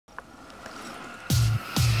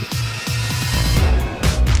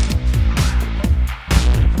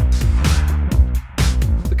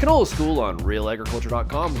Canola School on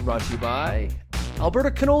RealAgriculture.com is brought to you by Alberta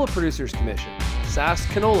Canola Producers Commission, Sask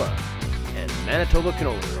Canola, and Manitoba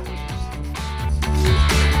Canola Growers.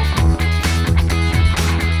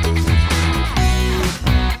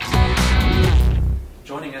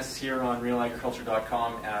 Joining us here on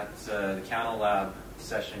RealAgriculture.com at the Canola Lab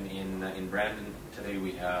session in Brandon today,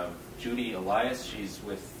 we have Judy Elias. She's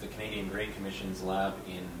with the Canadian Grain Commission's lab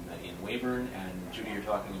in Weyburn, and Judy, you're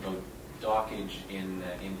talking about dockage in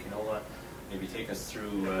canola. Maybe take us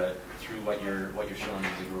through what you're showing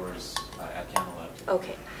the growers at Canola Lab today.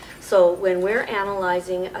 Okay, so when we're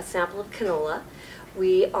analyzing a sample of canola,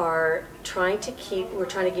 we're trying to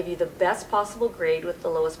give you the best possible grade with the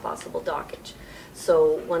lowest possible dockage.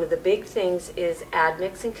 So one of the big things is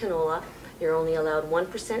admix in canola. You're only allowed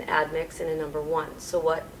 1% admix in a number 1. So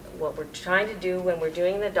what we're trying to do when we're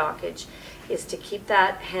doing the dockage is to keep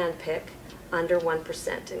that hand pick under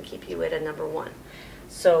 1% and keep you at a number 1.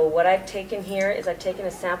 So what I've taken here is I've taken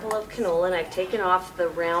a sample of canola and I've taken off the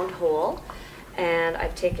round hole and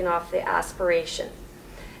I've taken off the aspiration.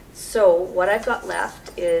 So what I've got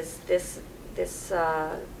left is this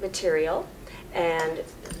material, and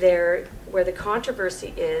where the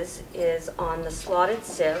controversy is on the slotted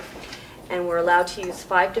sieve, and we're allowed to use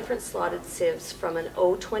 5 different slotted sieves from an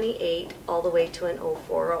 028 all the way to an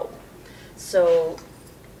 040. So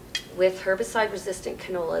with herbicide-resistant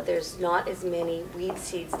canola, there's not as many weed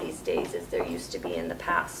seeds these days as there used to be in the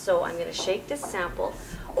past. So I'm going to shake this sample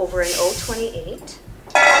over an 028,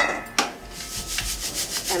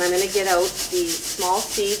 and I'm going to get out the small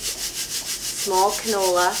seeds, small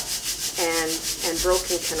canola, and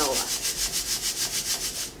broken canola.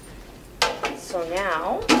 So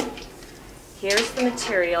now, here's the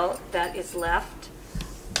material that is left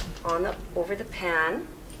over the pan.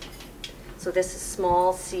 So this is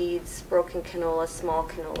small seeds, broken canola, small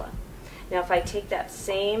canola. Now if I take that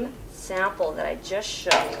same sample that I just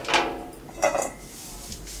showed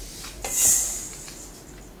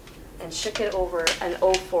and shook it over an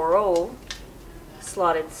 040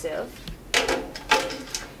 slotted sieve,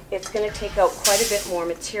 it's going to take out quite a bit more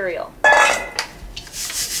material.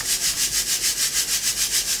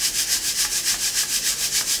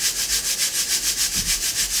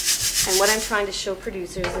 And what I'm trying to show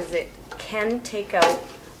producers is it can take out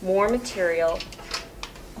more material,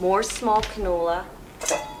 more small canola,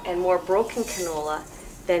 and more broken canola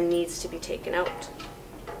than needs to be taken out.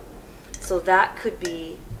 So that could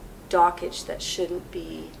be dockage that shouldn't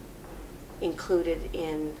be included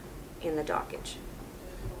in the dockage.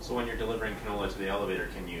 So when you're delivering canola to the elevator,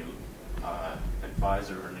 can you advise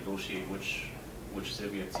or negotiate which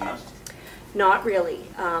sieve you have to use? Not really,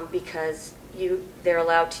 because they're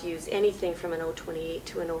allowed to use anything from an 028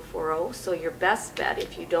 to an 040. So your best bet,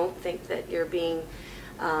 if you don't think that you're being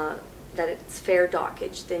that it's fair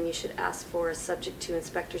dockage, then you should ask for a subject to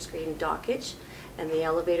inspector's grade and dockage, and the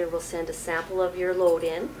elevator will send a sample of your load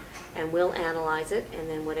in, and we'll analyze it, and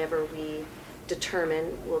then whatever we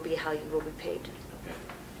determine will be how you will be paid. Okay,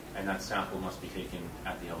 and that sample must be taken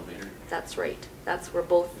at the elevator? That's right. That's where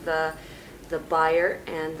both the buyer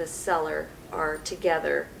and the seller are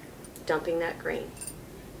together dumping that grain.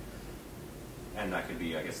 And that could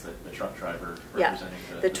be, I guess, the truck driver representing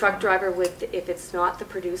the truck driver. If it's not the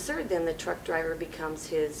producer, then the truck driver becomes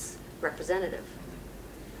his representative.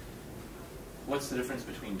 What's the difference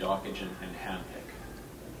between dockage and hand pick?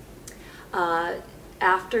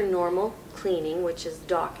 After normal cleaning, which is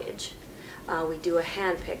dockage, we do a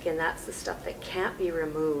hand pick, and that's the stuff that can't be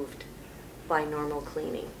removed by normal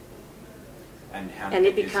cleaning. And hand pick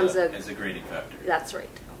it becomes is a grading factor? That's right.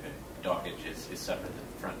 Okay. Dockage is separate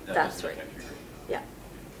in front. That's right. Yeah.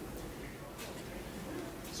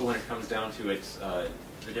 So when it comes down to it,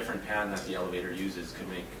 the different pan that the elevator uses could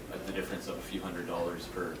make the difference of a few $100s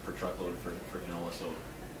per truckload for canola. So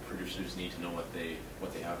producers need to know what they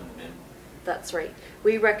have in the bin. That's right.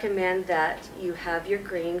 We recommend that you have your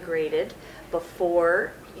grain graded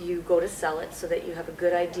before you go to sell it, so that you have a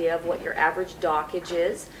good idea of what your average dockage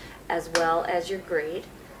is, as well as your grade,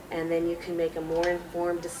 and then you can make a more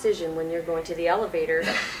informed decision when you're going to the elevator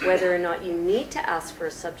whether or not you need to ask for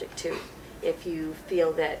a subject to, if you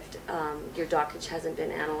feel that your dockage hasn't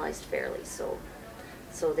been analyzed fairly. So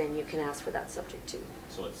then you can ask for that subject to.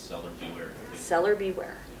 So it's seller beware. Seller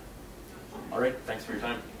beware. All right, thanks for your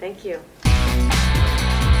time. Thank you.